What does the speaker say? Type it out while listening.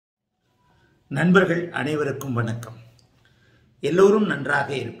நண்பர்கள் அனைவருக்கும் வணக்கம். எல்லோரும்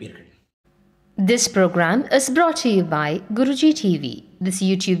நன்றாக இருப்பீர்கள். This program is brought to you by GURUJI TV. This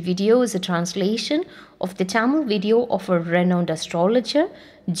YouTube video is a translation of the Tamil video of a renowned astrologer,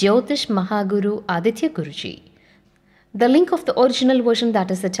 Jyotish Mahaguru Adityaguruji. The link of the original version,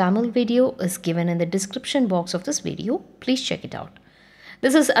 that is the Tamil video, is given in the description box of this video. Please check it out.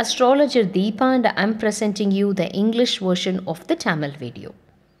 This is astrologer Deepa and I am presenting you the English version of the Tamil video.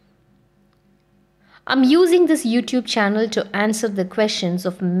 I'm using this YouTube channel to answer the questions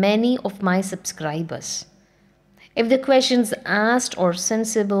of many of my subscribers. If the questions asked are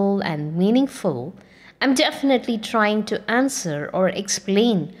sensible and meaningful, I'm definitely trying to answer or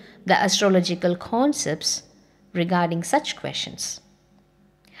explain the astrological concepts regarding such questions.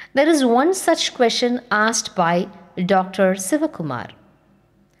 There is one such question asked by Dr. Sivakumar.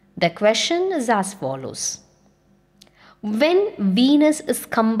 The question is as follows. When Venus is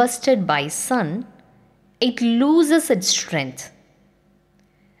combusted by Sun, it loses its strength.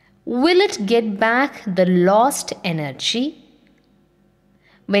 Will it get back the lost energy?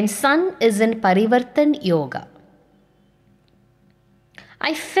 When Sun is in Parivartan Yoga.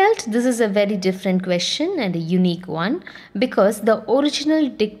 I felt this is a very different question and a unique one because the original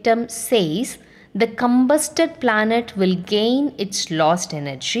dictum says the combusted planet will gain its lost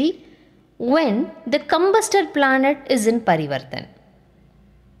energy when the combusted planet is in Parivartan.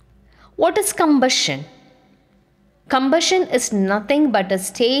 What is combustion? Combustion is nothing but a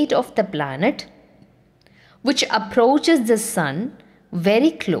state of the planet which approaches the Sun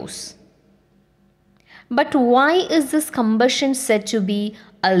very close. But why is this combustion said to be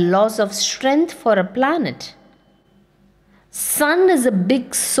a loss of strength for a planet? Sun is a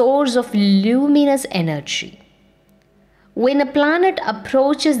big source of luminous energy. When a planet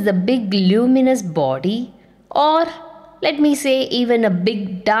approaches the big luminous body, or let me say even a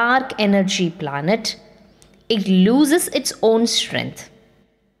big dark energy planet, it loses its own strength.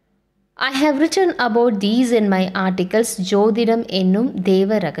 I have written about these in my articles Jodhidam Ennum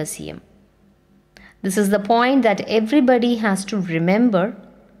Deva Ragasiyam. This is the point that everybody has to remember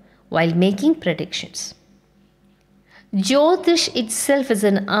while making predictions. Jyotish itself is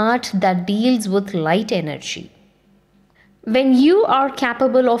an art that deals with light energy. When you are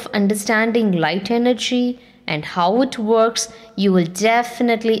capable of understanding light energy and how it works, you will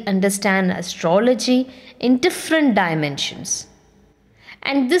definitely understand astrology in different dimensions.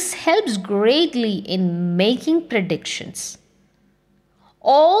 And this helps greatly in making predictions.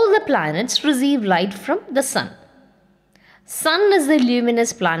 All the planets receive light from the Sun. Sun is the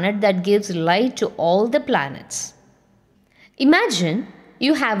luminous planet that gives light to all the planets. Imagine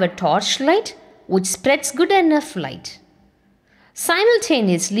you have a torchlight which spreads good enough light.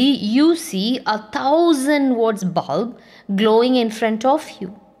 Simultaneously, you see a 1000 watts bulb glowing in front of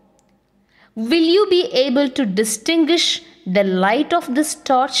you. Will you be able to distinguish the light of this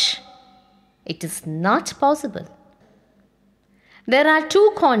torch? It is not possible. There are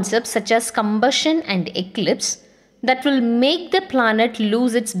two concepts such as combustion and eclipse that will make the planet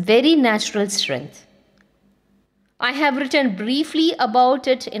lose its very natural strength. I have written briefly about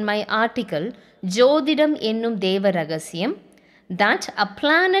it in my article Jodhidam Ennum Deva Ragasiyam, that a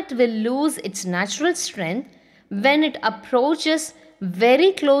planet will lose its natural strength when it approaches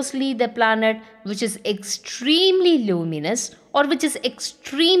very closely the planet which is extremely luminous or which is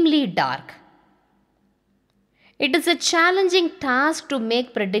extremely dark. It is a challenging task to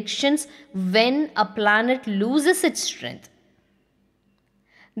make predictions when a planet loses its strength.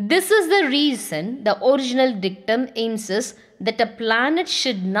 This is the reason the original dictum insists that a planet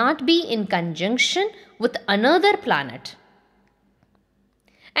should not be in conjunction with another planet.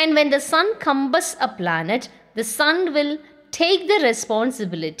 And when the Sun combusts a planet, the Sun will take the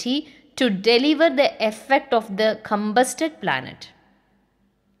responsibility to deliver the effect of the combusted planet.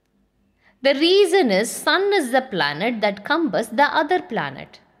 The reason is Sun is the planet that combusts the other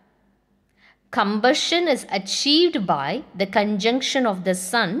planet. Combustion is achieved by the conjunction of the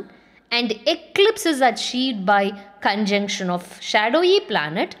Sun and eclipse is achieved by conjunction of shadowy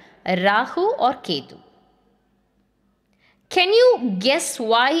planet Rahu or Ketu. Can you guess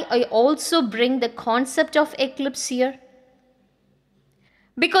why I also bring the concept of eclipse here?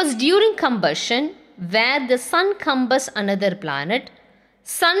 Because during combustion, where the Sun combusts another planet,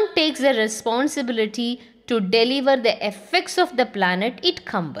 Sun takes the responsibility to deliver the effects of the planet it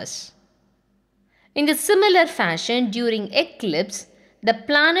combusts. In the similar fashion, during eclipse, the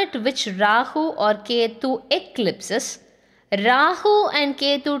planet which Rahu or Ketu eclipses, Rahu and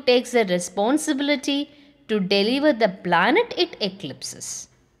Ketu takes the responsibility to deliver the planet it eclipses.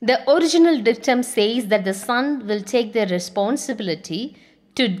 The original dictum says that the Sun will take the responsibility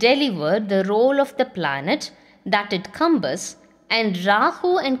to deliver the role of the planet that it combusts, and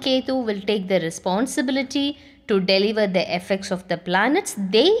Rahu and Ketu will take the responsibility to deliver the effects of the planets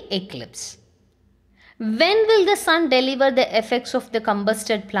they eclipse. When will the sun deliver the effects of the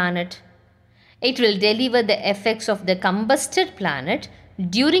combusted planet? It will deliver the effects of the combusted planet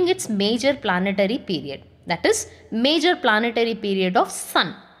during its major planetary period, that is, major planetary period of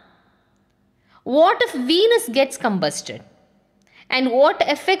sun. What if Venus gets combusted? And what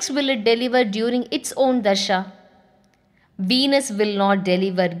effects will it deliver during its own dasha? Venus will not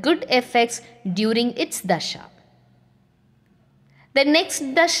deliver good effects during its dasha. The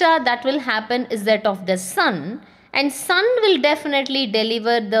next dasha that will happen is that of the sun, and sun will definitely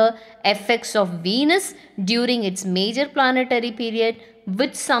deliver the effects of Venus during its major planetary period,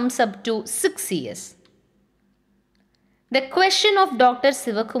 which sums up to 6 years. The question of Dr.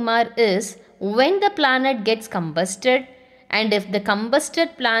 Sivakumar is when the planet gets combusted, and if the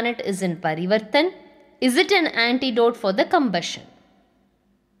combusted planet is in Parivartan, is it an antidote for the combustion?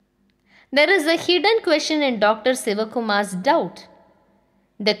 There is a hidden question in Dr. Sivakumar's doubt.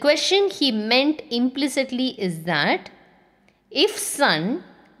 The question he meant implicitly is that if sun,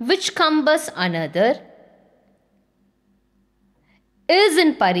 which combusts another, is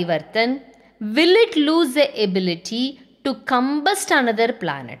in Parivartan, will it lose the ability to combust another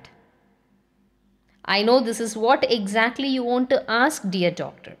planet? I know this is what exactly you want to ask, dear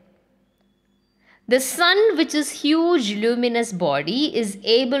doctor. The sun, which is huge luminous body, is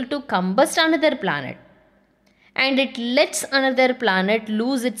able to combust another planet, and it lets another planet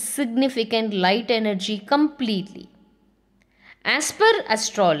lose its significant light energy completely. As per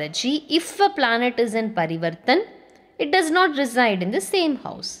astrology, if a planet is in Parivartan, it does not reside in the same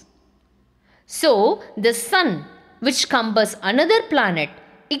house. So, the sun, which combusts another planet,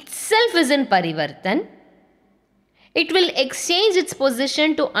 itself is in Parivartan. It will exchange its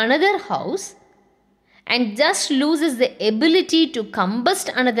position to another house and just loses the ability to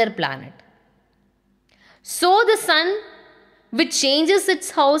combust another planet. So the sun, which changes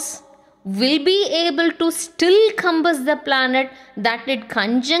its house, will be able to still combust the planet that it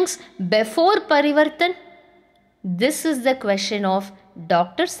conjuncts before Parivartan? This is the question of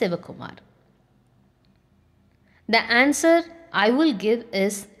Dr. Sivakumar. The answer I will give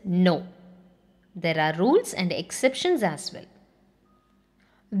is no. There are rules and exceptions as well.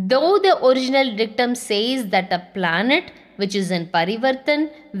 Though the original dictum says that a planet which is in Parivartan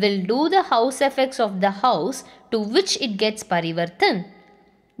will do the house effects of the house to which it gets Parivartan,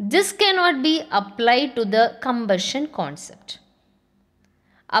 this cannot be applied to the combustion concept.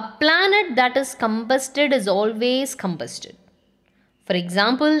 A planet that is combusted is always combusted. For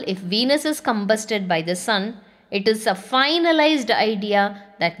example, if Venus is combusted by the sun, it is a finalized idea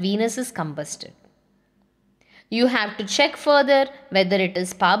that Venus is combusted. You have to check further whether it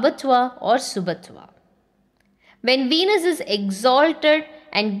is Pabhatva or Subhatva. When Venus is exalted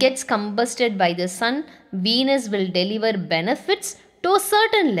and gets combusted by the sun, Venus will deliver benefits to a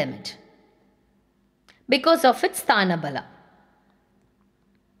certain limit because of its Sthanabala.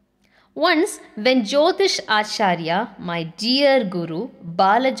 Once, when Jyotish Acharya, my dear Guru,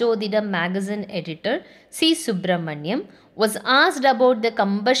 Balajodhidam magazine editor C. Subramaniam, was asked about the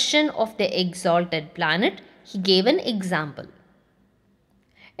combustion of the exalted planet, he gave an example.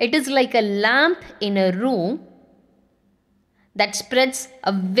 It is like a lamp in a room that spreads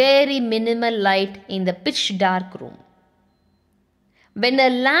a very minimal light in the pitch dark room. When a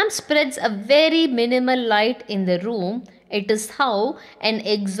lamp spreads a very minimal light in the room, it is how an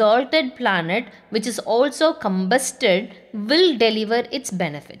exalted planet, which is also combusted, will deliver its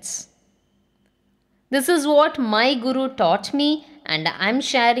benefits. This is what my Guru taught me, and I am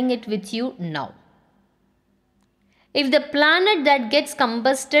sharing it with you now. If the planet that gets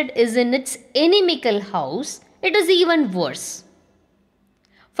combusted is in its inimical house, it is even worse.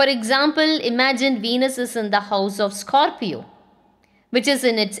 For example, imagine Venus is in the house of Scorpio, which is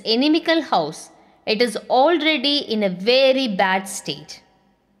in its inimical house. It is already in a very bad state.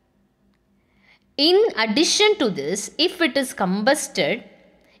 In addition to this, if it is combusted,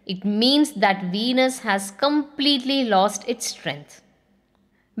 it means that Venus has completely lost its strength.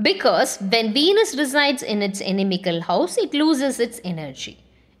 Because when Venus resides in its inimical house, it loses its energy.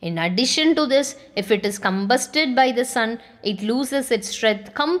 In addition to this, if it is combusted by the sun, it loses its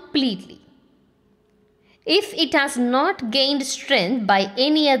strength completely. If it has not gained strength by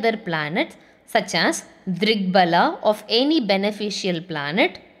any other planet, such as Drigbala of any beneficial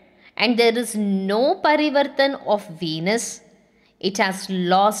planet, and there is no Parivartan of Venus, it has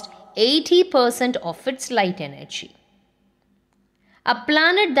lost 80% of its light energy. A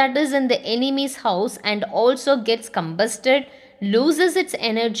planet that is in the enemy's house and also gets combusted loses its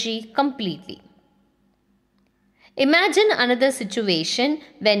energy completely. Imagine another situation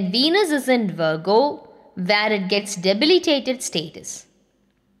when Venus is in Virgo, where it gets debilitated status.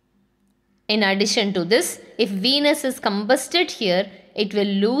 In addition to this, if Venus is combusted here, it will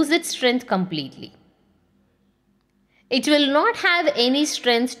lose its strength completely. It will not have any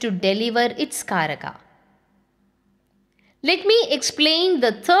strength to deliver its karaka. Let me explain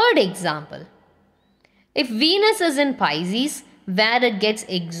the third example. If Venus is in Pisces, where it gets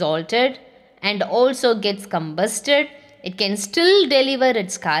exalted and also gets combusted, it can still deliver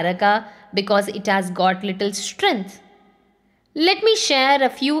its karaka because it has got little strength. Let me share a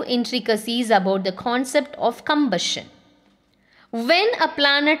few intricacies about the concept of combustion. When a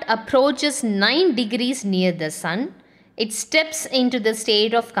planet approaches 9 degrees near the Sun, it steps into the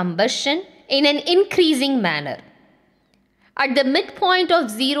state of combustion in an increasing manner. At the midpoint of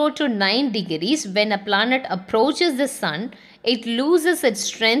 0 to 9 degrees, when a planet approaches the Sun, it loses its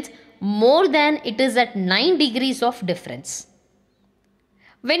strength more than it is at 9 degrees of difference.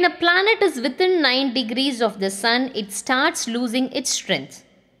 When a planet is within 9 degrees of the Sun, it starts losing its strength.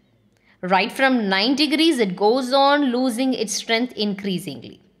 Right from 9 degrees, it goes on losing its strength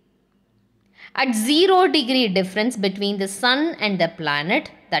increasingly. At 0 degree difference between the Sun and the planet,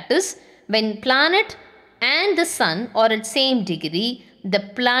 that is, when planet and the Sun are at same degree,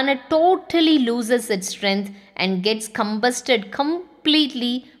 the planet totally loses its strength and gets combusted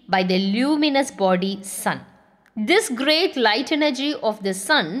completely by the luminous body Sun. This great light energy of the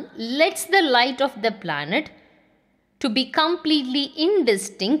Sun lets the light of the planet to be completely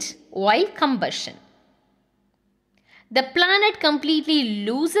indistinct while combustion. The planet completely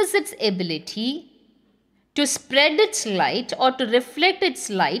loses its ability to spread its light or to reflect its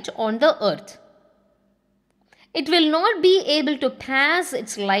light on the earth. It will not be able to pass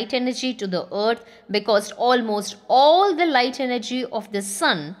its light energy to the earth because almost all the light energy of the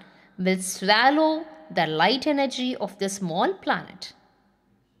Sun will swallow the light energy of the small planet.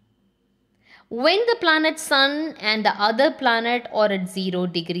 When the planet Sun and the other planet are at 0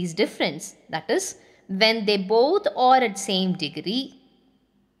 degrees difference, that is, when they both are at same degree,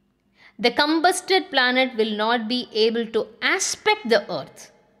 the combusted planet will not be able to aspect the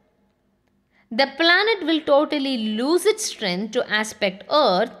earth. The planet will totally lose its strength to aspect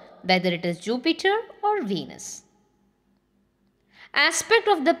earth, whether it is Jupiter or Venus. Aspect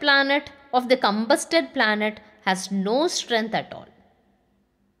of the planet, of the combusted planet, has no strength at all.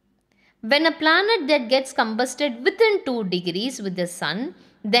 When a planet that gets combusted within 2 degrees with the Sun,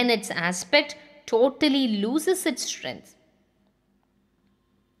 then its aspect totally loses its strength.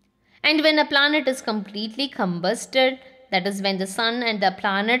 And when a planet is completely combusted, that is when the Sun and the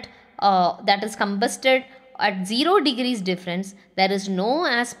planet that is combusted at 0 degrees difference, there is no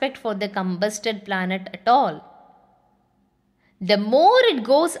aspect for the combusted planet at all. The more it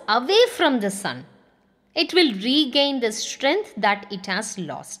goes away from the Sun, it will regain the strength that it has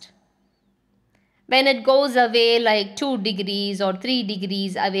lost. When it goes away like 2 degrees or 3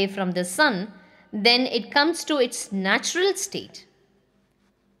 degrees away from the Sun, then it comes to its natural state.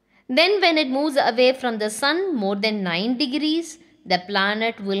 Then when it moves away from the Sun more than 9 degrees, the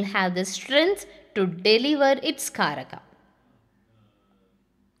planet will have the strength to deliver its karaka.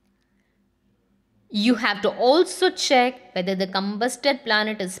 You have to also check whether the combusted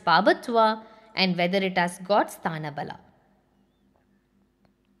planet is Pavatva and whether it has got Sthana Bala.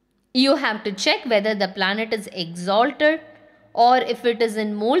 You have to check whether the planet is exalted or if it is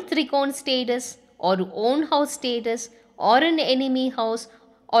in Mool Trikon status or own house status or an enemy house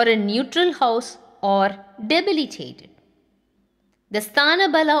or a neutral house or debilitated. The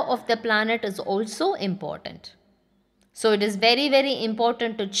Sthana Bala of the planet is also important. So it is very, very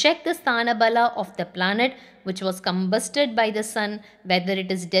important to check the Sthana Bala of the planet which was combusted by the Sun, whether it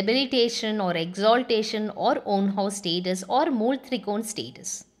is debilitation or exaltation or own house status or Mool Trikon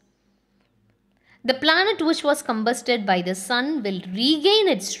status. The planet which was combusted by the Sun will regain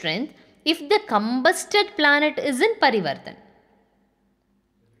its strength if the combusted planet is in Parivartan.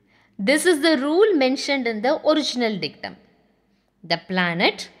 This is the rule mentioned in the original dictum. The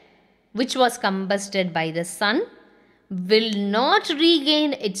planet which was combusted by the Sun will not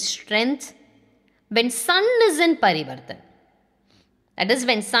regain its strength when Sun is in Parivartan. That is,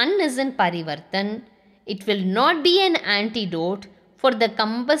 when Sun is in Parivartan, it will not be an antidote for the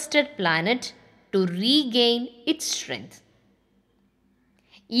combusted planet to regain its strength.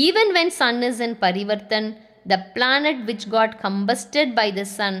 Even when Sun is in Parivartan, the planet which got combusted by the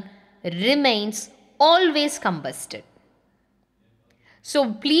Sun remains always combusted.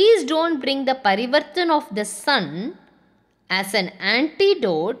 So please don't bring the Parivartan of the Sun as an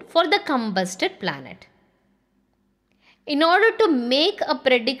antidote for the combusted planet. In order to make a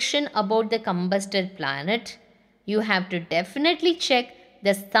prediction about the combusted planet, you have to definitely check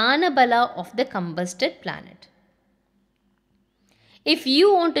the sthana bala of the combusted planet. If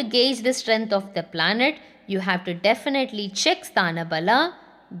you want to gauge the strength of the planet, you have to definitely check sthana bala,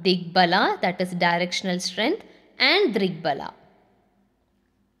 dig bala, that is directional strength, and drig bala.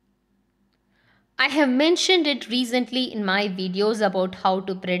 I have mentioned it recently in my videos about how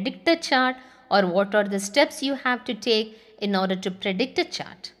to predict the chart or what are the steps you have to take in order to predict a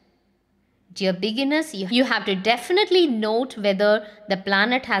chart. Dear beginners, you have to definitely note whether the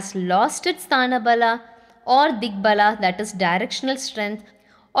planet has lost its sthana bala or digbala, that is directional strength,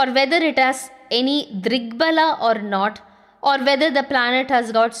 or whether it has any drigbala or not, or whether the planet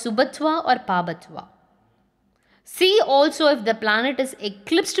has got subhatva or pabhatva. See also if the planet is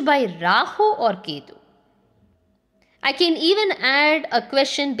eclipsed by Rahu or Ketu. I can even add a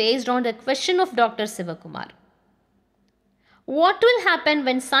question based on the question of Dr. Sivakumar. What will happen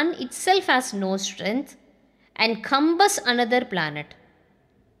when Sun itself has no strength and combusts another planet?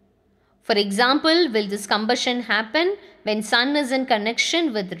 For example, will this combustion happen when Sun is in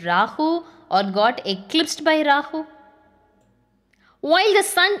connection with Rahu or got eclipsed by Rahu? While the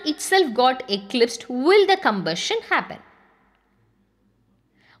Sun itself got eclipsed, will the combustion happen?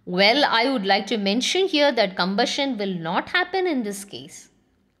 Well, I would like to mention here that combustion will not happen in this case.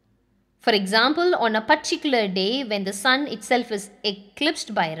 For example, on a particular day when the Sun itself is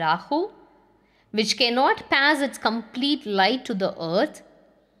eclipsed by Rahu, which cannot pass its complete light to the Earth,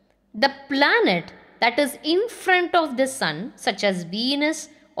 the planet that is in front of the Sun, such as Venus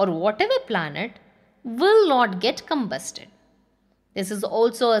or whatever planet, will not get combusted. This is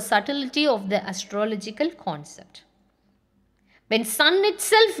also a subtlety of the astrological concept. When Sun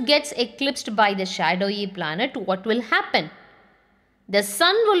itself gets eclipsed by the shadowy planet, what will happen? The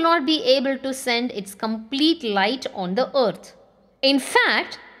Sun will not be able to send its complete light on the Earth. In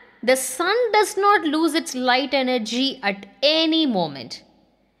fact, the Sun does not lose its light energy at any moment.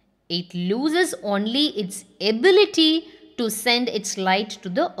 It loses only its ability to send its light to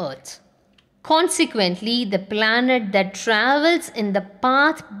the Earth. Consequently, the planet that travels in the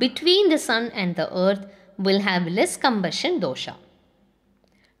path between the Sun and the Earth will have less combustion dosha.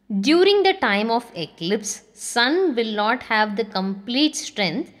 During the time of eclipse, Sun will not have the complete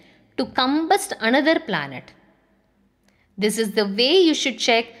strength to combust another planet. This is the way you should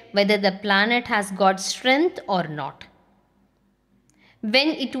check whether the planet has got strength or not. When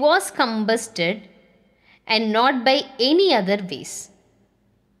it was combusted and not by any other ways.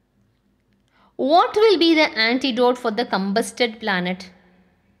 What will be the antidote for the combusted planet?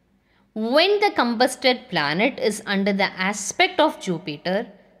 When the combusted planet is under the aspect of Jupiter,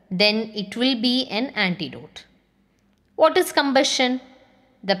 then it will be an antidote. What is combustion?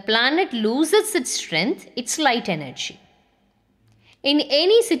 The planet loses its strength, its light energy. In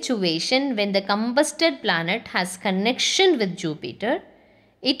any situation when the combusted planet has connection with Jupiter,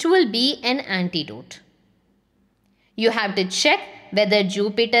 it will be an antidote. You have to check whether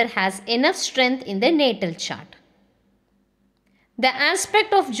Jupiter has enough strength in the natal chart. The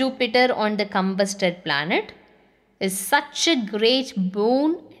aspect of Jupiter on the combusted planet is such a great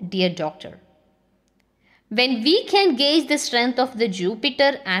boon, dear doctor. When we can gauge the strength of the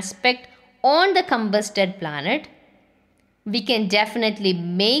Jupiter aspect on the combusted planet, we can definitely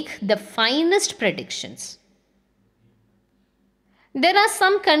make the finest predictions. There are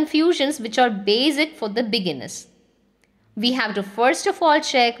some confusions which are basic for the beginners. We have to first of all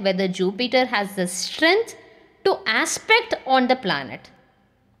check whether Jupiter has the strength to aspect on the planet.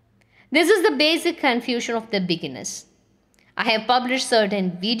 This is the basic confusion of the beginners. I have published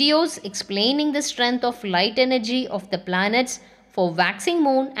certain videos explaining the strength of light energy of the planets for waxing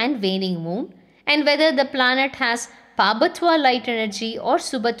moon and waning moon and whether the planet has Pabhatva light energy or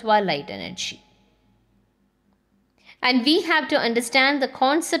Subhatva light energy. And we have to understand the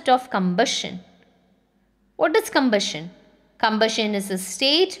concept of combustion. What is combustion? Combustion is a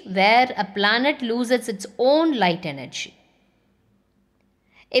state where a planet loses its own light energy.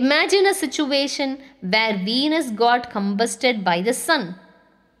 Imagine a situation where Venus got combusted by the Sun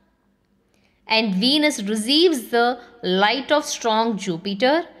and Venus receives the light of strong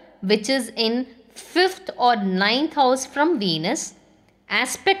Jupiter, which is in 5th or 9th house from Venus,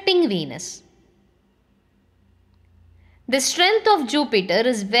 aspecting Venus. The strength of Jupiter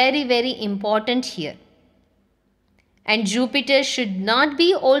is very, very important here. And Jupiter should not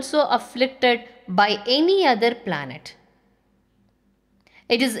be also afflicted by any other planet.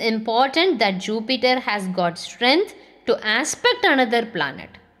 It is important that Jupiter has got strength to aspect another planet.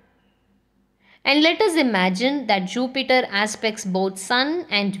 And let us imagine that Jupiter aspects both Sun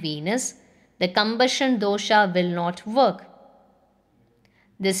and Venus. the combustion dosha will not work.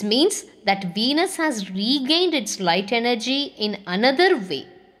 This means that Venus has regained its light energy in another way.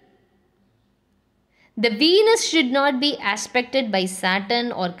 The Venus should not be aspected by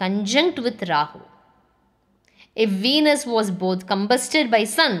Saturn or conjunct with Rahu. If Venus was both combusted by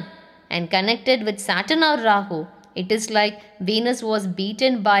Sun and connected with Saturn or Rahu, it is like Venus was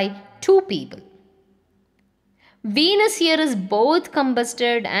beaten by two people. Venus here is both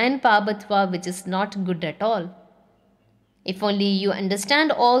combusted and Pabatva, which is not good at all. If only you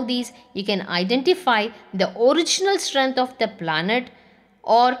understand all these, you can identify the original strength of the planet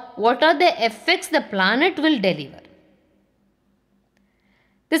or what are the effects the planet will deliver.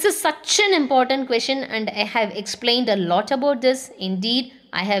 This is such an important question and I have explained a lot about this. Indeed,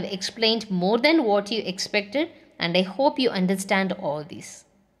 I have explained more than what you expected and I hope you understand all these.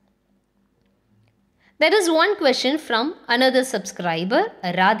 There is one question from another subscriber,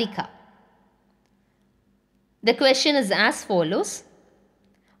 Radhika. The question is as follows.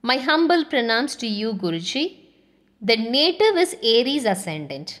 My humble pranams to you, Guruji. The native is Aries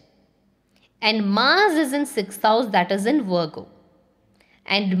ascendant and Mars is in 6th house, that is in Virgo,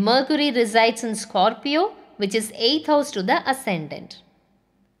 and Mercury resides in Scorpio, which is 8th house to the ascendant.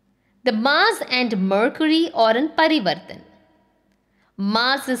 The Mars and Mercury are in Parivartan.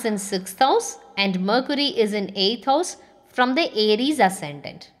 Mars is in 6th house and Mercury is in 8th house from the Aries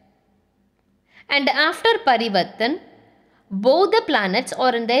ascendant. And after Parivartan, both the planets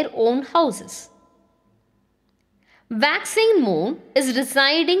are in their own houses. Waxing moon is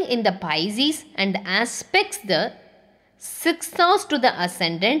residing in the Pisces and aspects the 6th house to the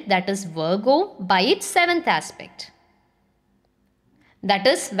ascendant, that is Virgo, by its 7th aspect. That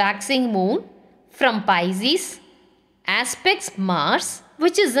is waxing moon from Pisces aspects Mars,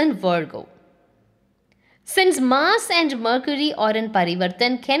 which is in Virgo. Since Mars and Mercury are in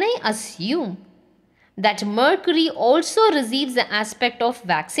Parivartan, can I assume that Mercury also receives the aspect of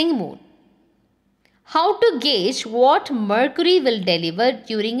waxing moon? How to gauge what Mercury will deliver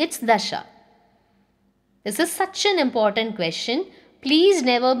during its dasha? This is such an important question. Please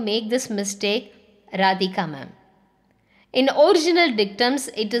never make this mistake, Radhika ma'am. In original dictums,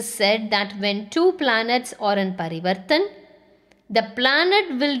 it is said that when two planets are in Parivartan, the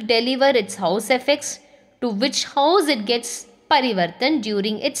planet will deliver its house effects to which house it gets Parivartan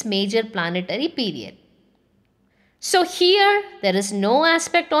during its major planetary period. So here there is no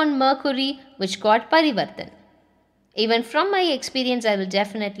aspect on Mercury which got Parivartan. Even from my experience, I will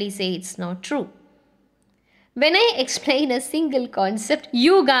definitely say it's not true. When I explain a single concept,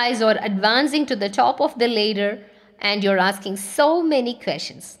 you guys are advancing to the top of the ladder and you're asking so many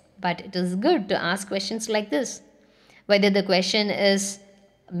questions. But it is good to ask questions like this. Whether the question is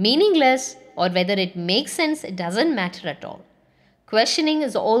meaningless or whether it makes sense, it doesn't matter at all. Questioning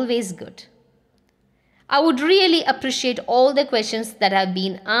is always good. I would really appreciate all the questions that have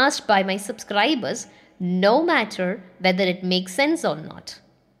been asked by my subscribers, no matter whether it makes sense or not.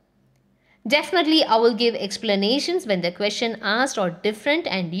 Definitely, I will give explanations when the question asked are different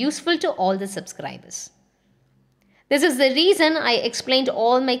and useful to all the subscribers. This is the reason I explained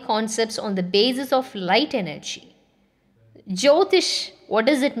all my concepts on the basis of light energy. Jyotish, what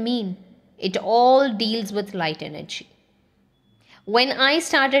does it mean? It all deals with light energy. When I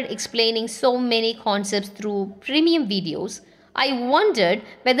started explaining so many concepts through premium videos, I wondered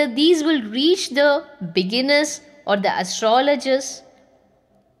whether these will reach the beginners or the astrologers.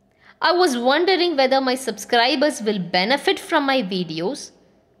 I was wondering whether my subscribers will benefit from my videos,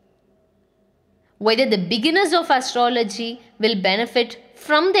 whether the beginners of astrology will benefit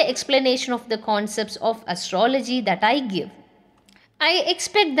from the explanation of the concepts of astrology that I give. I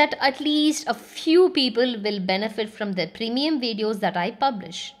expect that at least a few people will benefit from the premium videos that I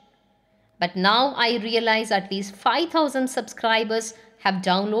publish. But now I realize at least 5,000 subscribers have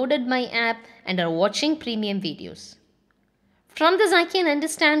downloaded my app and are watching premium videos. From this, I can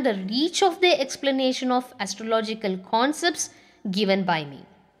understand the reach of the explanation of astrological concepts given by me.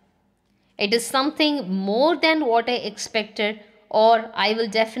 It is something more than what I expected, or I will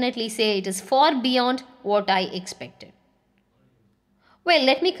definitely say it is far beyond what I expected. Well,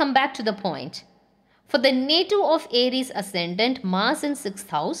 let me come back to the point. For the native of Aries ascendant, Mars in 6th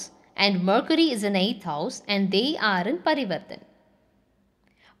house and Mercury is in 8th house and they are in Parivartan.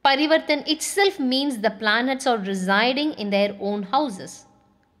 Parivartan itself means the planets are residing in their own houses.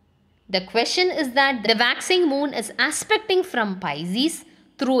 The question is that the waxing moon is aspecting from Pisces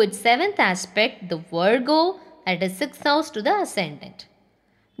through its 7th aspect, the Virgo, that is 6th house to the ascendant.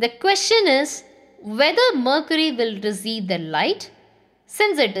 The question is whether Mercury will receive the light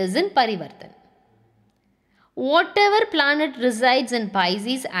since it is in Parivartan. whatever planet resides in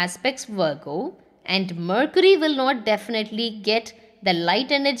Pisces aspects Virgo, and Mercury will not definitely get the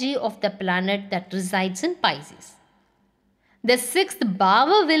light energy of the planet that resides in Pisces. The sixth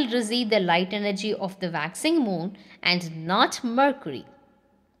Bhava will receive the light energy of the waxing moon and not Mercury.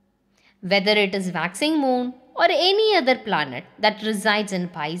 Whether it is waxing moon or any other planet that resides in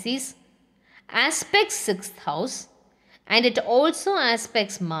Pisces, aspects 6th house, and it also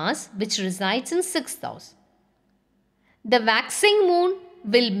aspects Mars, which resides in 6th house. The waxing moon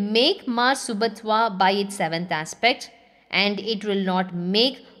will make Mars Subhatva by its 7th aspect, and it will not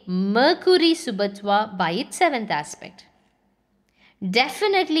make Mercury Subhatva by its 7th aspect.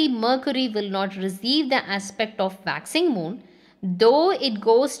 Definitely Mercury will not receive the aspect of waxing moon, though it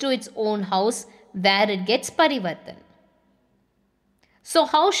goes to its own house where it gets Parivartan. So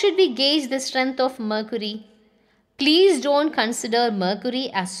how should we gauge the strength of Mercury? Please don't consider Mercury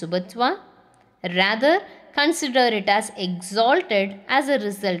as Subhatva, rather consider it as exalted as a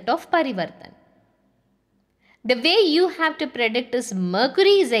result of Parivartan. The way you have to predict is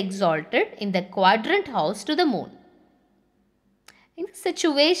Mercury is exalted in the quadrant house to the moon. In this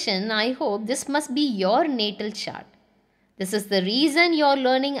situation, I hope this must be your natal chart. This is the reason you are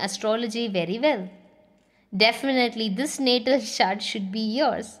learning astrology very well. Definitely this natal chart should be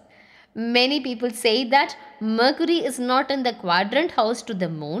yours. Many people say that Mercury is not in the quadrant house to the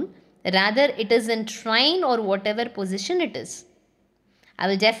moon, rather it is in trine or whatever position it is. I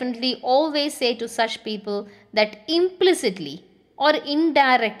will definitely always say to such people that implicitly or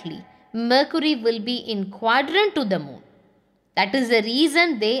indirectly Mercury will be in quadrant to the moon. That is the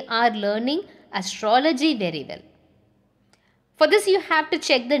reason they are learning astrology very well. For this you have to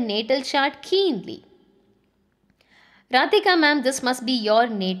check the natal chart keenly. Radhika ma'am, this must be your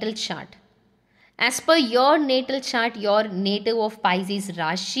natal chart. As per your natal chart, your native of Pisces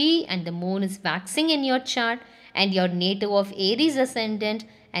Rashi and the moon is waxing in your chart, and your native of Aries ascendant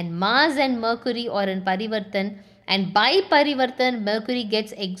and Mars and Mercury are in Parivartan, and by Parivartan Mercury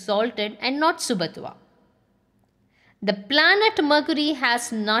gets exalted and not Subhatva. The planet Mercury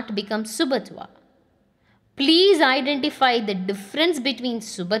has not become Subhatva. Please identify the difference between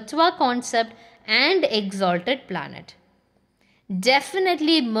Subhatva concept and exalted planet.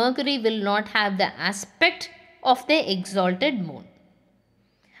 Definitely Mercury will not have the aspect of the exalted moon.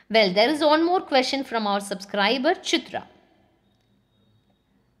 Well, there is one more question from our subscriber Chitra.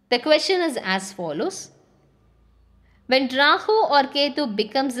 The question is as follows. When Rahu or Ketu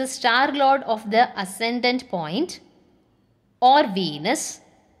becomes the star lord of the ascendant point or Venus,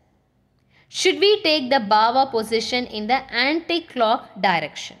 should we take the Bhava position in the anti-clock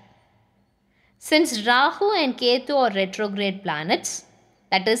direction? Since Rahu and Ketu are retrograde planets,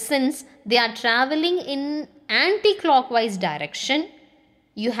 that is, since they are travelling in anti-clockwise direction,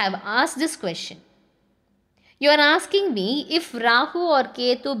 you have asked this question. You are asking me if Rahu or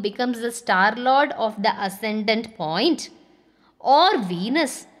Ketu becomes the star lord of the ascendant point or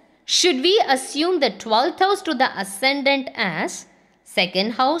Venus, should we assume the 12th house to the ascendant as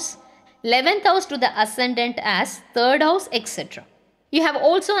 2nd house, 11th house to the ascendant as 3rd house, etc. You have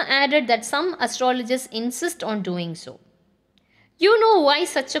also added that some astrologers insist on doing so. You know why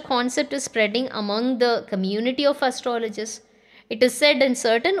such a concept is spreading among the community of astrologers? It is said in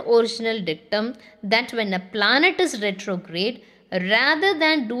certain original dictum that when a planet is retrograde, rather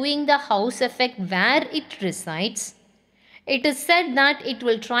than doing the house effect where it resides, it is said that it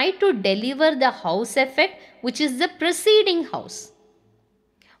will try to deliver the house effect which is the preceding house.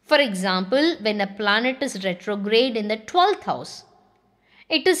 For example, when a planet is retrograde in the 12th house,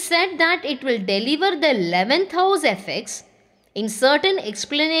 it is said that it will deliver the 11th house effects in certain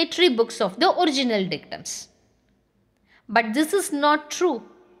explanatory books of the original dictums. But this is not true.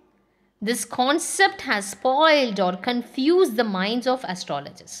 This concept has spoiled or confused the minds of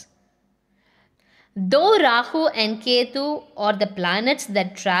astrologers. Though Rahu and Ketu are the planets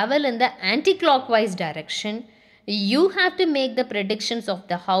that travel in the anti-clockwise direction, you have to make the predictions of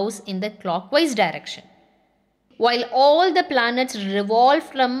the house in the clockwise direction. While all the planets revolve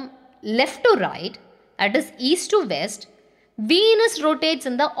from left to right, that is east to west, Venus rotates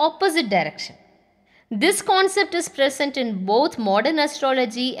in the opposite direction. This concept is present in both modern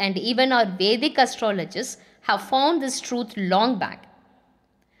astrology and even our Vedic astrologers have found this truth long back.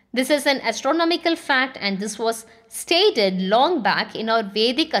 This is an astronomical fact and this was stated long back in our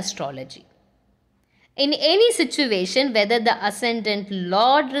Vedic astrology. In any situation, whether the ascendant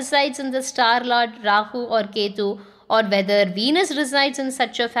lord resides in the star lord Rahu or Ketu, or whether Venus resides in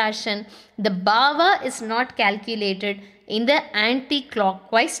such a fashion, the Bhava is not calculated in the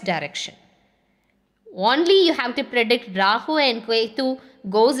anti-clockwise direction. Only you have to predict Rahu and Ketu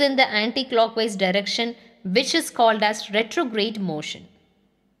goes in the anti-clockwise direction which is called as retrograde motion.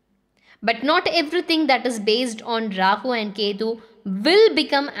 But not everything that is based on Rahu and Ketu will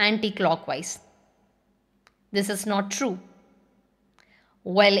become anti-clockwise. This is not true.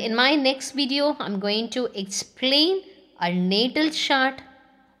 Well, in my next video, I'm going to explain a natal chart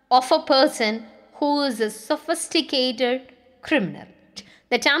of a person who is a sophisticated criminal.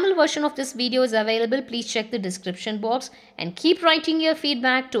 The Tamil version of this video is available. Please check the description box and keep writing your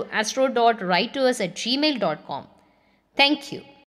feedback to astro.writers@gmail.com. Thank you.